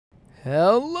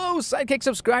Hello, Sidekick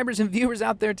subscribers and viewers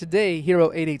out there today.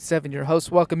 Hero887, your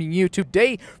host, welcoming you to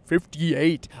day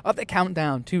 58 of the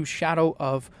countdown to Shadow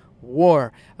of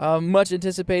War. A much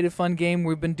anticipated fun game.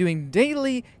 We've been doing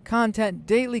daily content,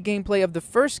 daily gameplay of the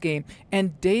first game,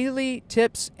 and daily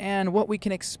tips and what we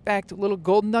can expect, little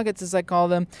gold nuggets as I call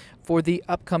them, for the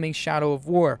upcoming Shadow of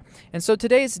War. And so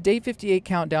today is day 58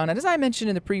 countdown, and as I mentioned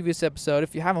in the previous episode,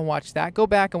 if you haven't watched that, go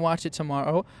back and watch it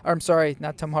tomorrow. Or I'm sorry,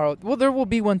 not tomorrow. Well, there will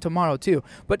be one tomorrow too.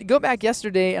 But go back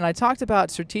yesterday and I talked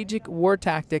about strategic war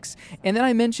tactics, and then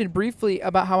I mentioned briefly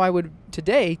about how I would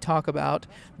today talk about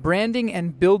branding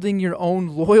and building your own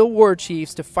loyal war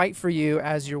chiefs to fight for you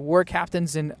as your war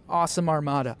captains in awesome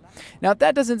armada. Now, if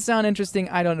that doesn't sound interesting,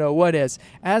 I don't know what is.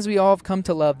 As we all have come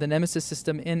to love the Nemesis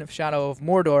system in Shadow of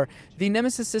Mordor, the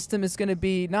Nemesis system is going to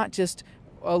be not just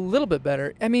a little bit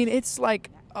better. I mean, it's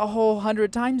like a whole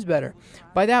 100 times better.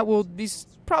 By that, we'll be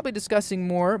probably discussing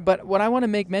more, but what I want to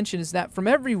make mention is that from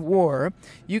every war,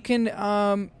 you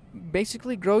can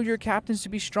basically grow your captains to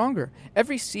be stronger.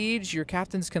 Every siege, your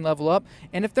captains can level up,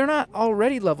 and if they're not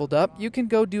already leveled up, you can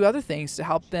go do other things to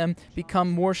help them become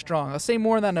more strong. I'll say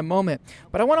more on that in a moment,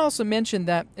 but I want to also mention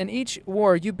that in each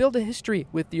war, you build a history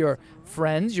with your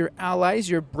friends, your allies,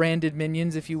 your branded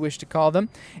minions, if you wish to call them.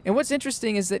 And what's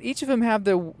interesting is that each of them have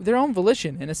their own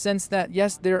volition, in a sense that,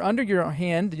 yes, they're under your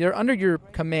hand, they're under your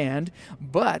command,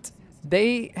 but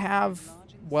they have,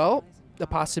 well, the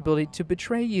possibility to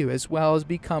betray you as well as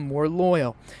become more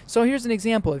loyal. So here's an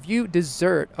example. If you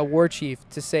desert a war chief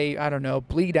to say, I don't know,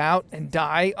 bleed out and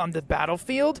die on the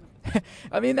battlefield,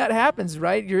 I mean, that happens,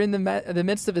 right? You're in the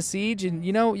midst of a siege and,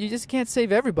 you know, you just can't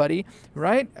save everybody,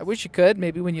 right? I wish you could,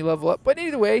 maybe when you level up. But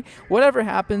either way, whatever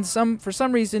happens, for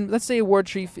some reason, let's say a war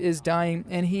chief is dying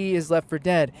and he is left for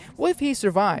dead. Well, if he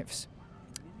survives,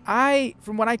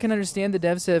 from what I can understand, the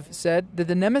devs have said that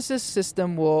the Nemesis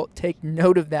system will take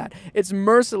note of that. It's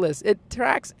merciless. It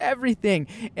tracks everything,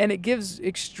 and it gives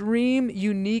extreme,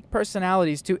 unique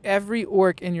personalities to every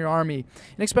orc in your army,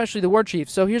 and especially the war chief.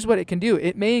 So here's what it can do.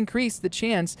 It may increase the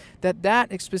chance that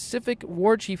that specific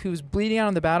war chief who's bleeding out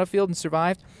on the battlefield and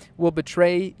survived will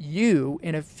betray you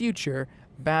in a future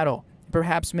battle.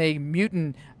 Perhaps may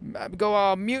go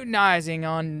all mutinizing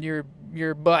on your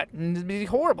butt, and it'd be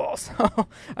horrible. So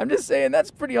I'm just saying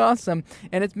that's pretty awesome,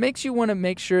 and it makes you want to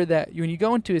make sure that when you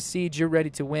go into a siege, you're ready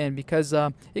to win, because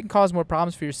it can cause more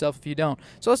problems for yourself if you don't.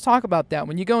 So let's talk about that.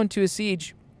 When you go into a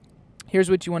siege, here's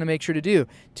what you want to make sure to do,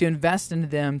 to invest into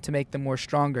them to make them more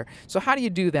stronger. So how do you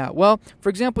do that? Well, for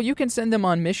example, you can send them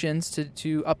on missions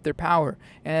to up their power.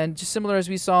 And just similar as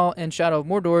we saw in Shadow of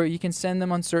Mordor, you can send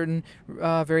them on certain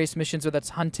various missions, whether that's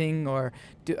hunting or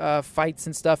fights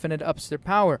and stuff, and it ups their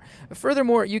power.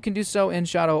 Furthermore, you can do so in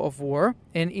Shadow of War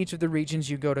in each of the regions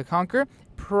you go to conquer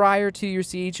prior to your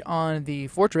siege on the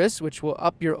fortress, which will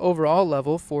up your overall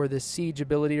level for the siege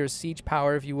ability, or siege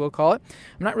power, if you will call it.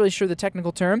 I'm not really sure the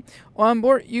technical term.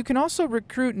 Or you can also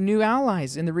recruit new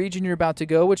allies in the region you're about to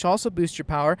go, which also boosts your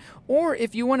power. Or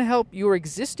if you want to help your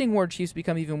existing war chiefs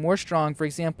become even more strong, for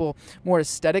example, more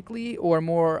aesthetically or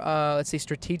more, let's say,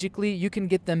 strategically, you can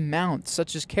get them mounts,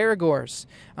 such as Caragors,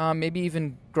 maybe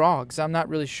even Grogs. I'm not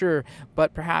really sure,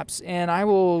 but perhaps. And I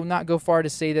will not go far to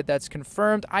say that that's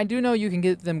confirmed. I do know you can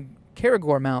get them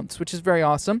Caragor mounts, which is very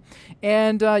awesome,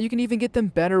 and you can even get them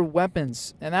better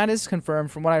weapons, and that is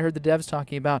confirmed from what I heard the devs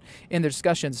talking about in their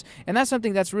discussions. And that's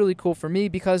something that's really cool for me,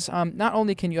 because not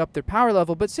only can you up their power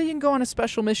level, but say you can go on a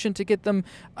special mission to get them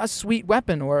a sweet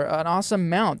weapon or an awesome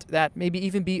mount that maybe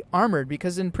even be armored,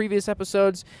 because in previous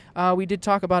episodes we did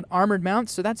talk about armored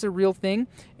mounts, so that's a real thing,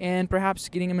 and perhaps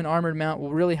getting them an armored mount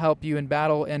will really help you in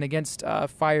battle and against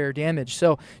fire damage.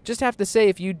 So just have to say,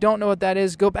 if you don't know what that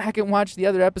is, go back and watch the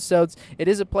other episodes. It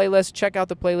is a playlist. Check out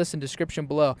the playlist in the description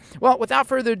below. Well, without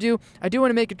further ado, I do want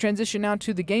to make a transition now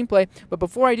to the gameplay, but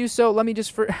before I do so, let me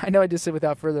just, I know I just said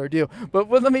without further ado, but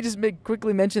let me just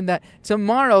quickly mention that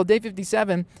tomorrow, day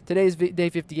 57, today is day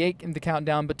 58 in the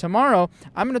countdown, but tomorrow,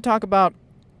 I'm going to talk about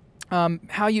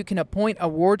how you can appoint a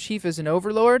war chief as an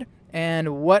overlord,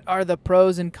 and what are the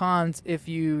pros and cons if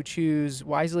you choose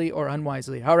wisely or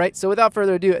unwisely. All right, so without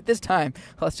further ado, at this time,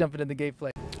 let's jump into the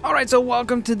gameplay. All right, so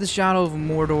welcome to the Shadow of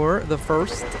Mordor, the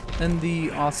first in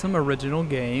the awesome original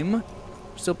game. We're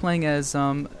still playing as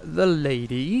the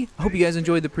lady. I hope you guys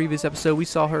enjoyed the previous episode. We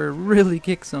saw her really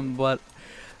kick some butt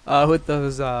with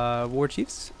those war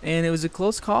chiefs, and it was a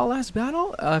close call last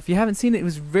battle. If you haven't seen it, it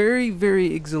was very,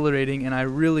 very exhilarating, and I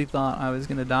really thought I was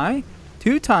going to die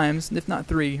 2 times, if not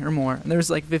 3 or more, and there's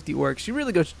like 50 orcs. You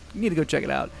need to go check it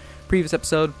out. Previous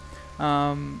episode,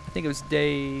 I think it was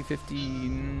day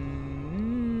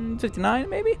 59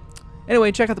 maybe.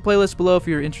 Anyway, check out the playlist below if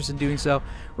you're interested in doing so.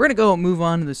 We're going to go move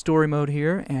on to the story mode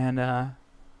here and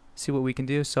see what we can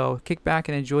do. So kick back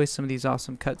and enjoy some of these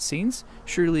awesome cutscenes,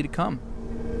 surely to come.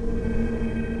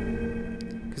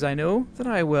 Because I know that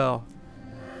I will.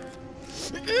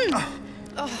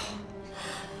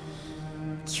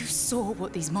 You saw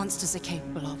what these monsters are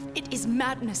capable of. It is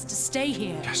madness to stay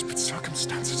here. Yes, but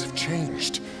circumstances have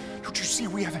changed. Don't you see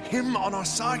we have him on our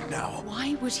side now?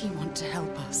 Why would he want to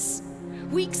help us?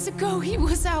 Weeks ago, he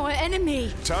was our enemy.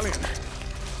 Talion,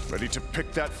 ready to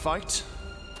pick that fight?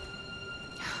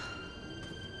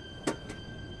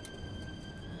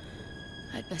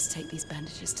 I'd best take these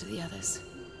bandages to the others.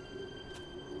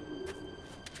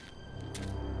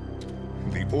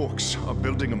 The orcs are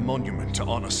building a monument to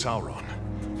honor Sauron.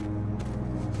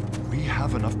 We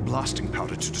have enough blasting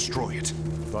powder to destroy it.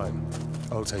 Fine.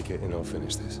 I'll take it and I'll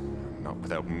finish this. Not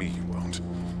without me, you won't.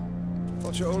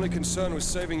 Thought your only concern was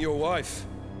saving your wife.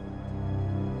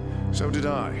 So did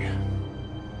I.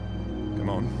 Come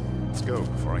on, let's go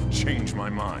before I change my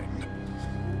mind.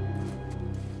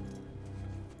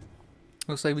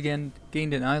 Looks like we gained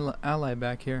an ally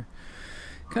back here.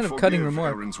 Kind of Forgive cutting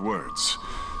remark. Erin's words.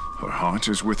 Her heart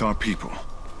is with our people.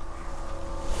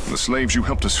 The slaves you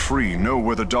helped us free know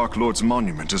where the Dark Lord's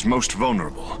monument is most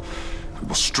vulnerable. We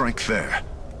will strike there.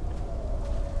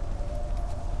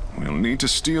 We'll need to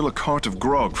steal a cart of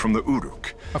grog from the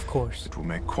Uruk. Of course. It will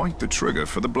make quite the trigger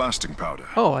for the blasting powder.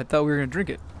 Oh, I thought we were going to drink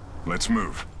it. Let's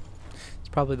move. It's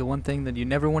probably the one thing that you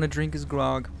never want to drink is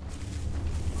grog.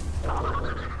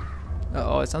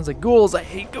 Uh-oh, it sounds like ghouls. I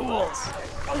hate ghouls.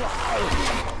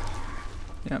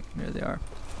 Yep, there they are.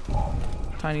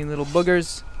 Tiny little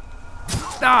boogers.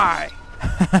 Die!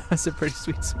 That's a pretty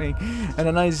sweet swing. And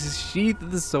a nice sheath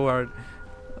of the sword.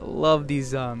 I love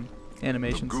these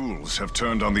animations. The ghouls have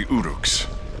turned on the Uruks.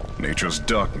 Nature's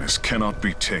darkness cannot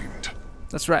be tamed.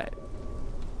 That's right.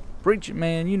 Preach it,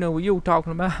 man. You know what you're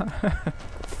talking about.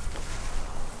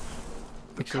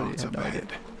 The cards I are have no idea.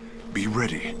 bad. Be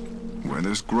ready. Where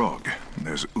there's grog,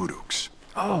 there's Uruks.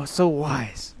 Oh, so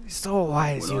wise. So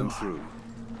wise, When you I'm are. through,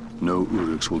 no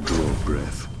Uruks will draw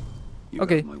breath. You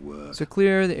Okay, have my word. so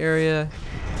clear the area.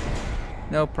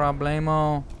 No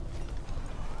problemo.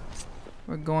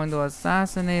 We're going to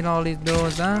assassinate all these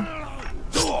dudes, huh?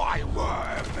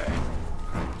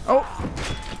 Oh!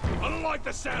 I don't like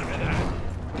the sound of that.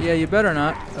 Yeah, you better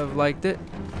not have liked it.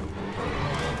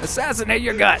 Assassinate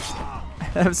your gut!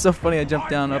 That was so funny. I jumped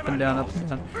down, up and down, up and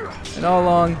down. And all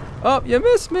along. Oh, you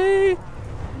missed me!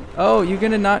 Oh, you're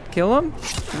gonna not kill him?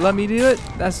 You let me do it?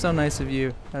 That's so nice of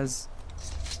you. As,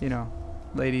 you know,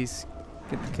 ladies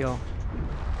get the kill.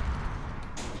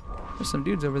 There's some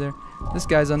dudes over there. This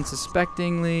guy's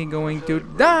unsuspectingly going to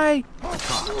die!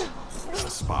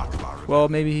 Well,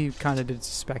 maybe he kind of did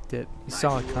suspect it. He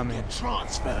saw it coming.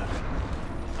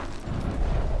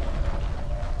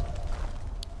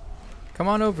 Come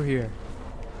on over here.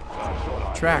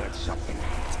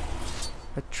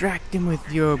 Attract him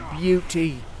with your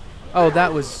beauty. Oh,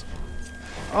 that was...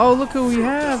 Oh, look who we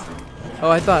have. Oh,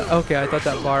 I thought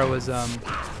that bar was a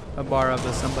bar of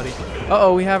somebody.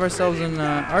 Uh-oh, we have ourselves an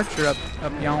archer up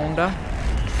yonder.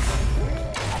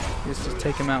 Just to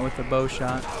take him out with a bow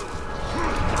shot.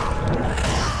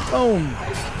 Boom.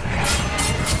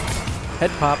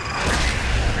 Head pop.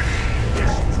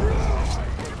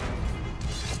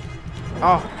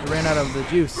 Oh, I ran out of the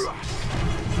juice.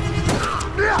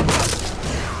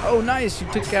 Oh, nice. You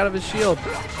took out of his shield.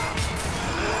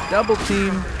 Double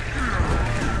team.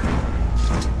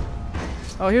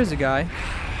 Oh, here's a guy.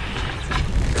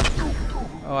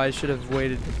 Oh, I should have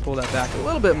waited to pull that back a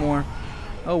little bit more.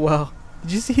 Oh, well.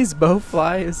 Did you see his bow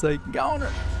fly? It's like,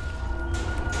 goner.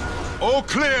 All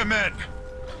clear, men!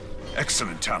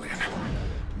 Excellent, Talion.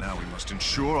 Now we must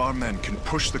ensure our men can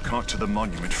push the cart to the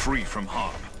monument free from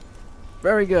harm.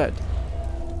 Very good.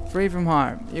 Free from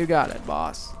harm. You got it,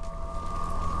 boss.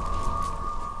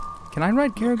 Can I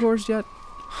ride Caragors yet?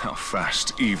 How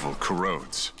fast evil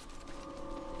corrodes.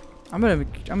 I'm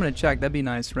gonna check. That'd be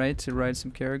nice, right? To ride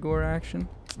some Caragor action.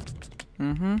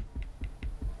 Mm-hmm.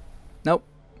 Nope.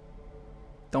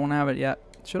 Don't have it yet.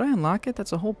 Should I unlock it?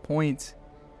 That's a whole point.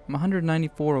 I'm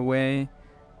 194 away.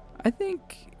 I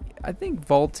think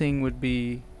vaulting would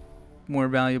be more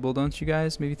valuable, don't you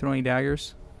guys? Maybe throwing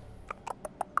daggers.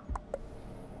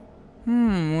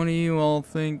 What do you all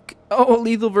think? Oh, a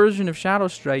lethal version of Shadow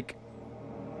Strike.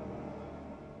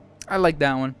 I like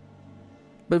that one.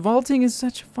 But vaulting is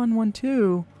such a fun one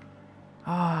too.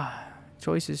 Ah,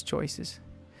 choices.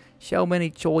 So many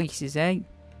choices, eh?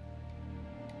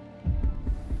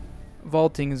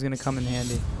 Vaulting is gonna come in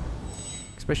handy.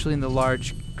 Especially in the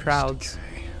large crowds.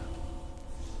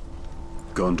 Okay.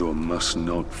 Gondor must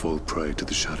not fall prey to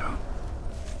the shadow.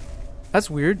 That's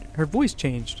weird. Her voice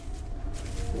changed.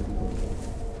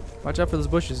 Watch out for those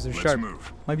bushes. They're sharp.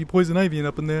 Move. Might be poison ivy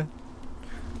up in there.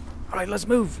 Alright, let's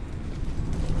move.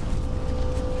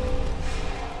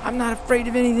 I'm not afraid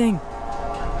of anything.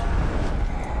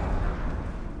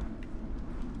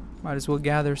 Might as well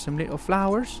gather some little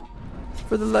flowers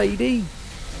for the lady.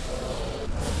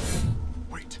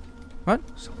 Wait. What?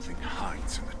 Something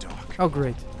hides in the dark. Oh,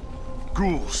 great.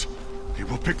 Ghouls. They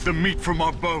will pick the meat from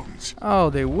our bones. Oh,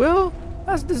 they will?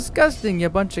 That's disgusting, you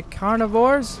bunch of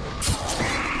carnivores.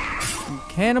 And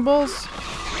cannibals.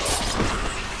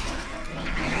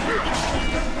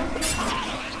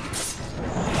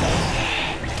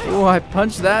 Oh, I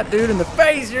punched that dude in the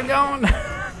face. You're going.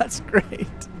 That's great.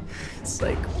 It's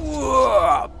like,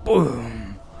 whoa,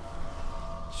 boom.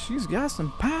 She's got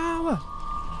some power.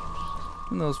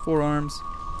 And those forearms.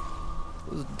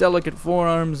 Those delicate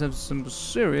forearms have some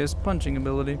serious punching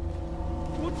ability.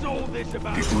 What's all this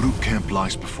about? The Uruk camp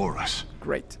lies before us.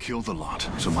 Great. Kill the lot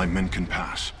so my men can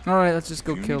pass. Alright, let's just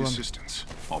go If you kill need them. assistance,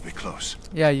 I'll be close.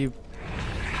 Yeah, you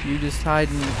just hide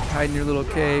in your little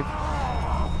cave.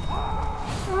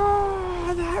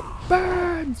 Oh, that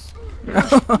burns!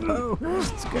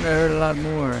 It's gonna hurt a lot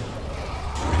more.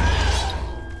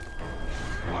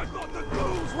 I thought the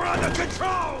ghouls were under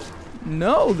control!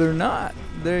 No, they're not.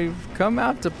 They've come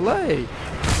out to play.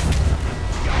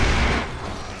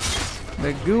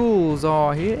 The ghouls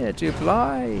are here to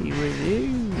play with you,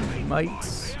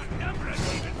 mates.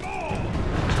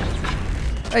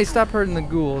 Hey, stop hurting the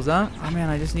ghouls, huh? Oh man,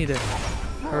 I just need to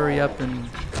hurry up and...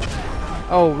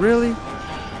 Oh, really?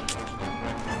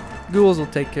 Ghouls will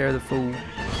take care of the fool.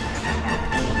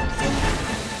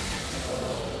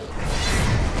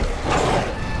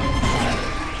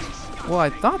 Well, I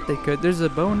thought they could. There's a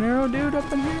bow and arrow dude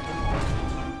up in here?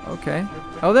 Okay.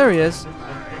 Oh, there he is.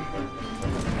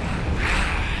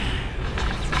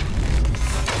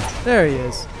 There he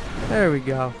is. There we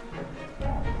go.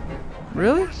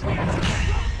 Really?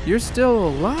 You're still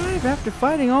alive after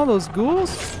fighting all those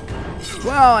ghouls?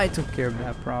 Well, I took care of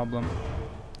that problem.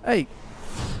 Hey,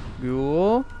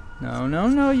 ghoul. No, no,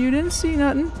 no, you didn't see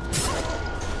nothing.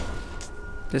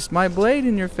 Just my blade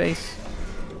in your face.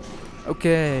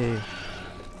 Okay.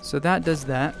 So that does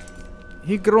that.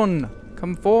 Higrun,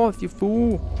 come forth, you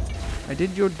fool. I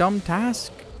did your dumb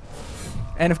task.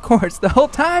 And of course, the whole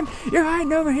time, you're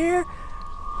hiding over here.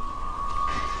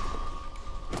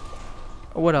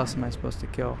 What else am I supposed to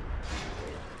kill?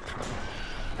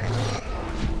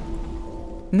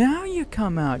 Now you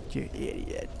come out, you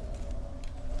idiot.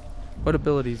 What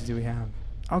abilities do we have?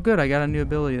 Oh good, I got a new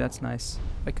ability, that's nice.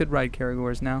 I could ride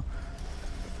Caragors now.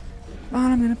 But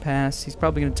I'm gonna pass. He's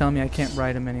probably gonna tell me I can't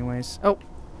ride him anyways. Oh!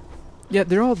 Yeah,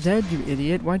 they're all dead, you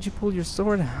idiot. Why'd you pull your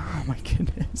sword out? Oh my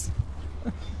goodness.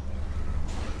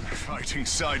 Fighting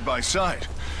side by side.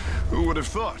 Who would have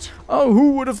thought? Oh,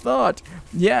 who would have thought?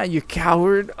 Yeah, you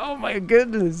coward. Oh my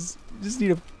goodness. Just need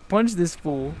to punch this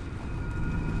fool.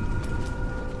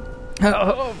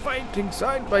 Oh, fighting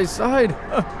side by side.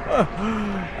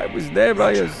 I was there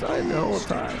by your side the whole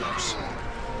time.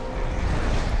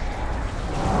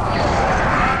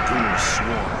 Ghouls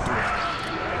swarm through.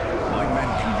 My men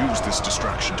can use this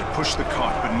distraction to push the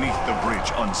cart beneath the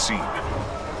bridge unseen.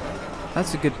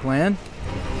 That's a good plan.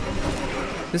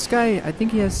 This guy, I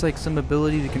think he has like some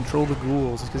ability to control the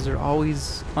ghouls because they're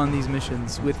always on these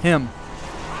missions with him.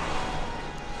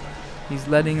 He's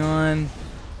letting on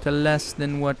to less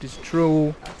than what is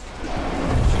true.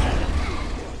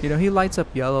 You know, he lights up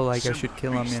yellow like I should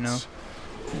kill him, you know.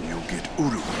 You'll get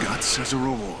Uruk guts as a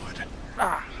reward.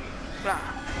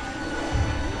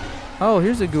 Oh,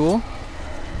 here's a ghoul.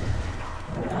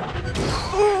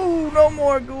 Ooh, no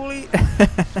more ghoulie.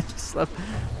 Just love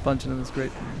punching him, it's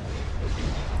great.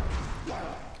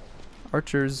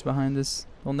 Archers behind us.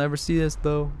 They'll never see us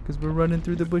though, because we're running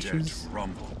through the bushes.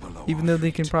 Even though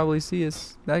they can probably see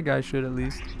us. That guy should at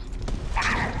least.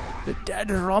 The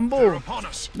dead rumble! They're upon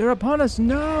us! They're upon us!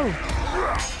 No!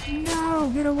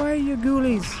 No! Get away, you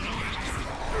ghoulies!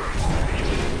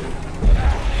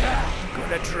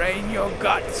 Gonna drain your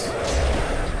guts!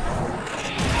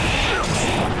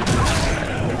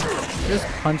 Just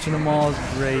punching them all is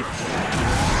great.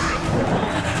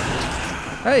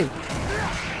 Hey!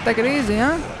 Take it easy,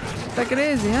 huh? Take it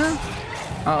easy, huh?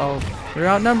 Uh-oh. They're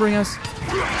outnumbering us.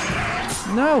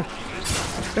 No!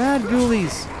 Bad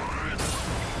ghoulies.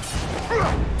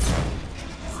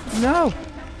 No!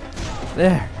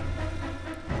 There.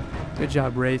 Good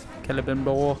job, Wraith.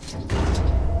 Celebrimbor.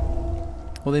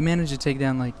 Well, they managed to take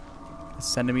down, like, a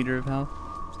centimeter of health.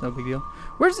 It's no big deal.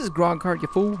 Where's this grog cart, you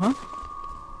fool, huh?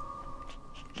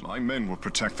 My men will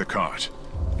protect the cart.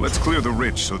 Let's clear the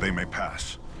ridge so they may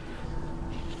pass.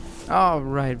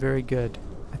 Alright, very good.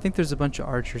 I think there's a bunch of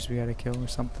archers we gotta kill or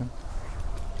something.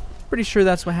 Pretty sure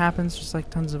that's what happens, just like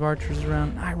tons of archers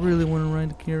around. I really want to ride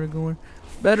to Caragor.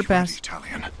 Better pass.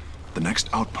 Talion. The next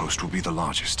outpost will be the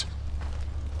largest.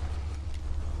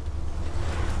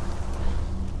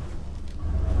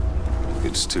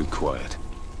 It's too quiet.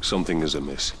 Something is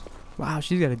amiss. Wow,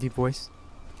 she's got a deep voice.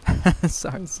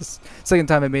 Sorry, it's the second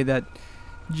time I made that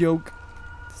joke.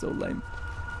 So lame.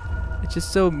 It's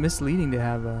just so misleading to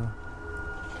have a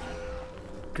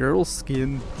girl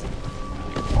skin.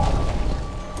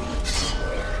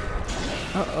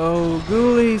 Uh-oh,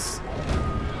 ghoulies.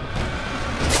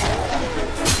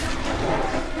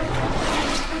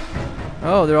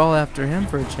 Oh, they're all after him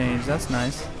for a change. That's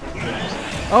nice.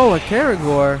 Oh, a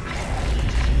Caragor.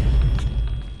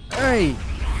 Hey.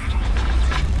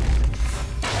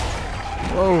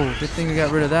 Whoa, good thing we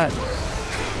got rid of that.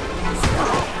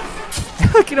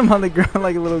 Look at him on the ground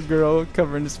like a little girl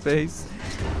covering his face.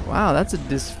 Wow, that's a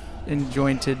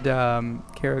disjointed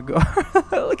Caragor.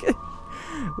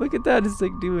 Look at that. It's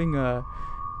like doing a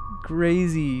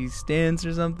crazy stance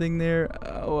or something there.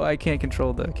 Oh, I can't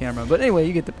control the camera. But anyway,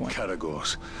 you get the point.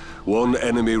 Caragors. One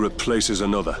enemy replaces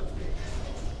another.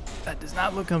 That does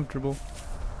not look comfortable.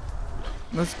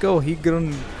 Let's go,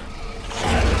 Higron.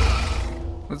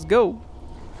 Let's go.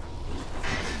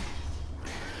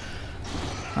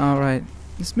 Alright.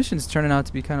 This mission's turning out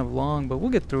to be kind of long, but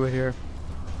we'll get through it here.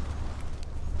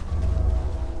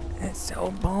 It's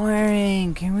so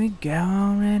boring. Can we go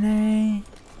already?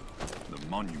 The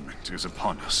monument is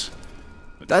upon us.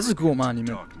 That's a cool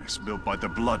monument. Darkness built by the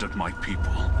blood of my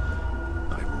people.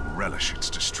 I will relish its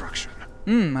destruction.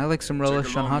 I like some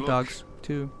relish on long hot look. dogs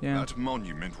too. Yeah. That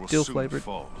monument will Dill soon flavored.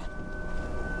 fall.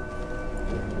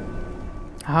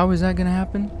 How is that gonna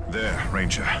happen? There,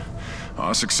 Ranger.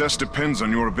 Our success depends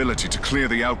on your ability to clear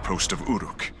the outpost of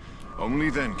Uruk. Only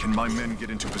then can my men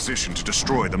get into position to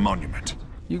destroy the monument.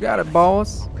 You got it,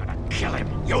 boss. Kill him,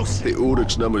 you'll see. The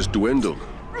Uruk's numbers dwindle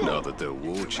now that their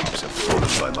war chiefs have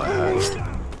fallen by my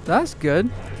hand. That's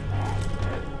good.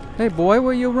 Hey boy,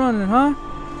 where you running, huh?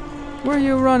 Where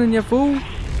you running, you fool?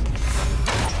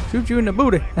 Shoot you in the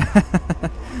booty.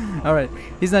 Alright,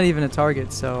 he's not even a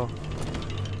target, so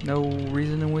no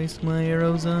reason to waste my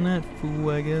arrows on that fool,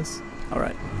 I guess.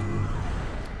 Alright.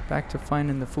 Back to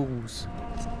finding the fools.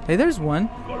 Hey, there's one.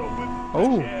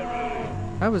 Oh,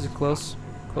 that was a close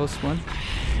one.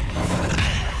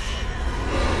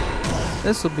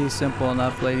 This will be simple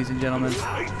enough, ladies and gentlemen.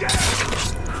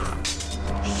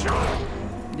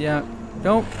 Yeah,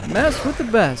 don't mess with the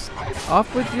best.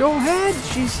 Off with your head,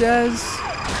 she says.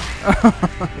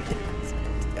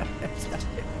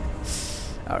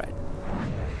 Alright.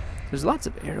 There's lots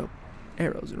of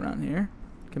arrows around here.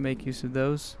 Can make use of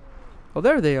those. Oh,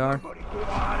 there they are. But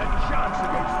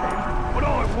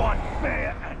I want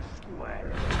fair and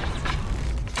square.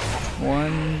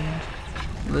 One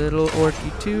little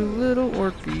orky, two little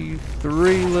orky,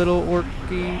 three little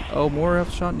orky. Oh, more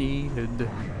elf shot needed. That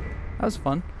was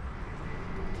fun.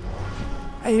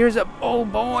 Hey, here's a oh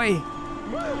boy.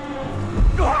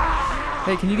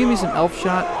 Hey, can you give me some elf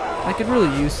shot? I could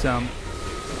really use some.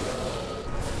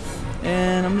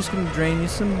 And I'm just gonna drain you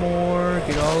some more.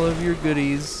 Get all of your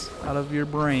goodies out of your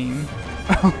brain.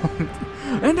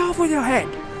 And off with your head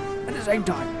at the same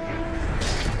time.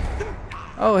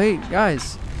 Oh, hey,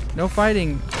 guys. No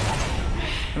fighting.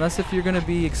 Unless if you're gonna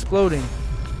be exploding.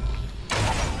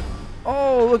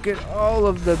 Oh, look at all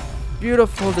of the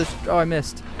beautiful oh, I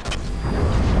missed.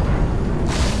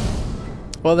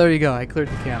 Well, there you go. I cleared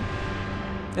the camp.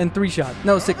 And 3 shots.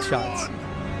 No, 6 shots.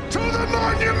 To the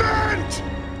monument!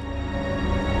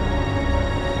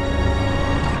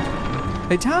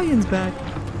 Talion's back.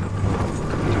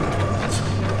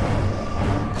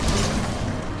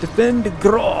 Defend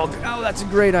Grog. Oh, that's a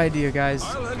great idea, guys.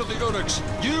 I'll handle the Uruks.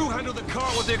 You handle the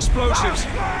car with the explosives.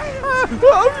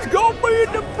 I've got me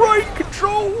in the brake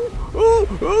control. Oh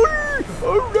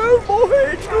no, my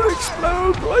head's gonna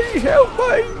explode. Please help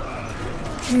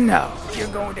me. No, you're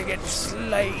going to get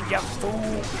slayed, you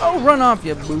fool. Oh, run off,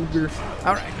 you booger.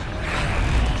 All right.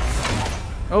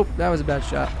 Oh, that was a bad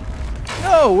shot.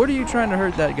 No, what are you trying to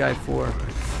hurt that guy for?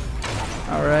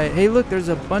 All right. Hey, look, there's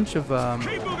a bunch of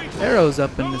arrows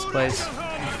up in this place.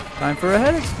 Time for a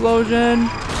head explosion.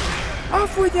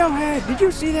 Off with your head. Did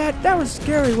you see that? That was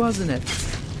scary, wasn't it?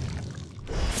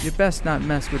 You best not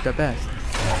mess with the best.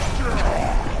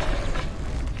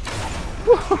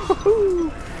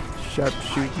 Woohoo! Sharp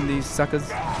shooting these suckers.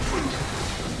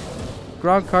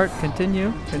 Grog cart,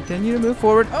 continue. Continue to move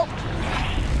forward. Oh!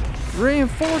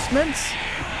 Reinforcements!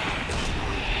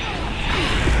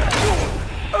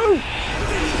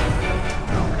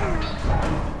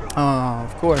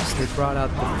 course, they brought out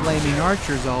the flaming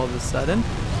archers all of a sudden.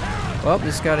 Well,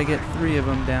 just got to get 3 of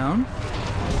them down.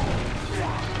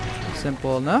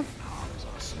 Simple enough.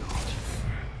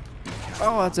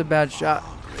 Oh, that's a bad shot.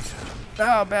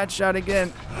 Oh, bad shot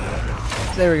again.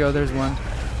 There we go, there's one.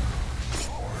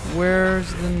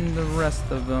 Where's the rest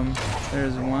of them?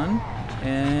 There's 1.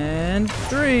 And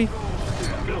 3.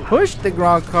 Push the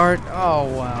grog cart. Oh,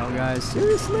 wow, guys.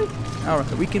 Seriously?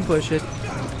 Alright, we can push it.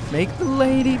 Make the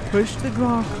lady push the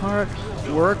grog cart.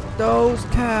 Work those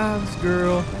calves,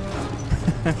 girl.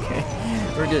 Okay,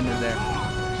 we're getting it there.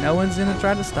 No one's gonna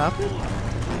try to stop it?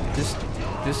 Just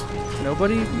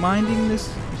nobody minding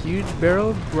this huge barrel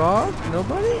of grog?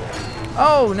 Nobody?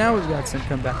 Oh, now we've got some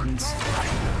combatants.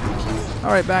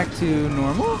 Alright, back to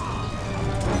normal.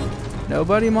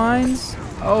 Nobody minds?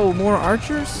 Oh, more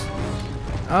archers?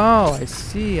 Oh, I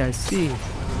see, I see.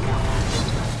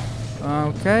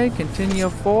 Okay, continue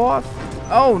forth.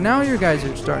 Oh, now you guys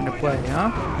are starting to play,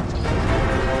 huh?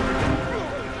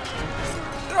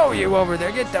 Throw you over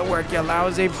there. Get to work, you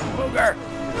lousy booger.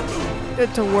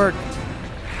 Get to work.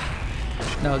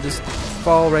 No, just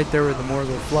fall right there where the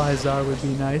Mordor flies are would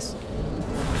be nice.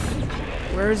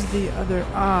 Where's the other?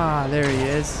 Ah, there he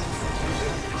is.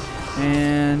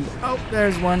 And, oh,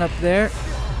 there's one up there.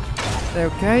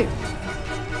 Okay.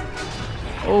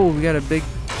 Oh, we got a big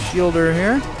shielder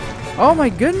here. Oh my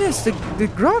goodness, the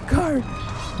grog cart.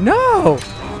 No!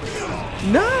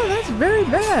 No, that's very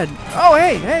bad. Oh,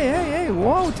 hey.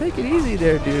 Whoa, take it easy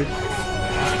there, dude.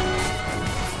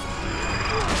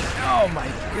 Oh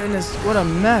my goodness, what a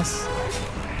mess.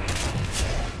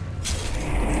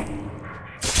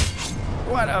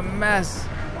 What a mess.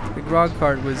 The grog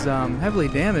cart was heavily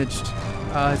damaged.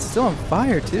 It's still on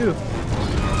fire, too.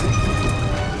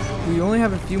 We only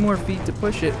have a few more feet to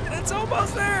push it. And it's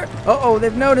almost there. Uh-oh,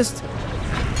 they've noticed.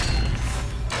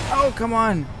 Oh, come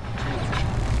on.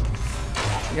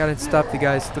 You gotta stop the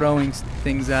guys throwing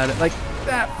things at it. Like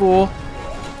that, fool.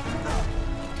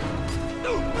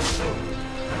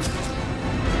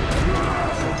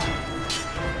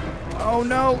 Oh,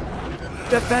 no.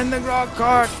 Defend the grog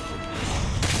cart.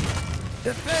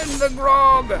 Defend the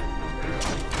grog.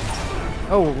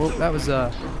 Oh, well, that was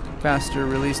a faster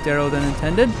released arrow than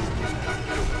intended.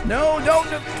 No, don't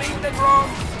defeat the grog.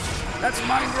 That's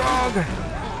my grog.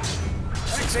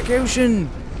 Execution.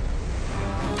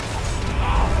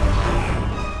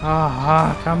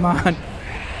 Ah, come on.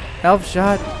 Help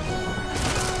shot.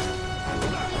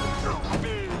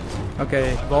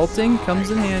 Okay, vaulting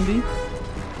comes in handy.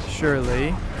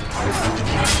 Surely.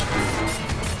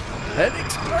 An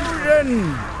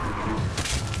explosion.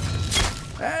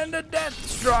 And a death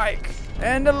strike.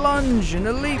 And a lunge, and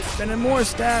a leap, and a more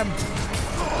stab.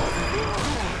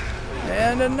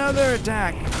 And another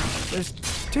attack. There's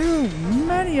too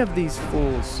many of these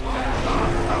fools.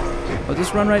 I'll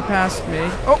just run right past me.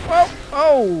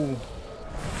 Oh!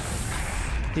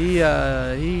 Dang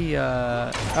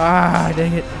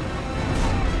it.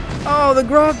 Oh, the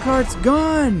grog cart's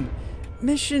gone.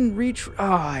 Mission reach. Oh,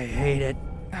 I hate it.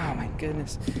 Oh my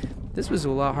goodness. This was a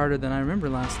lot harder than I remember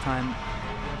last time.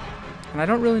 And I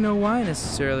don't really know why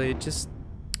necessarily. It just,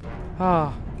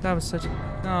 that was such a,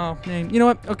 oh man. You know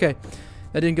what? Okay,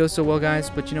 that didn't go so well, guys.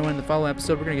 But you know what? In the follow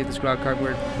episode, we're gonna get this grog cart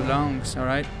where it belongs. All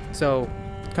right. So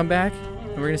come back,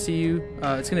 and we're gonna see you.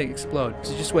 It's gonna explode.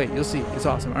 So just wait. You'll see. It's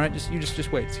awesome. All right. Just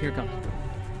wait. So here it comes.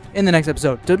 In the next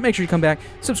episode. So make sure you come back,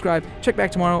 subscribe, check back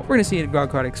tomorrow. We're gonna see a grog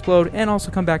cart explode, and also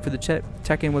come back for the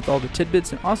check-in with all the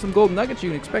tidbits and awesome gold nuggets you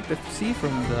can expect to see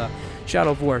from the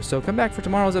Shadow of War. So come back for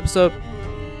tomorrow's episode.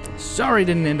 Sorry it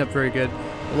didn't end up very good.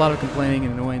 A lot of complaining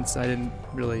and annoyance. I didn't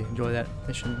really enjoy that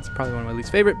mission. It's probably one of my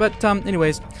least favorite. But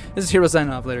anyways, this is Hero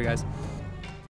signing off. Later, guys.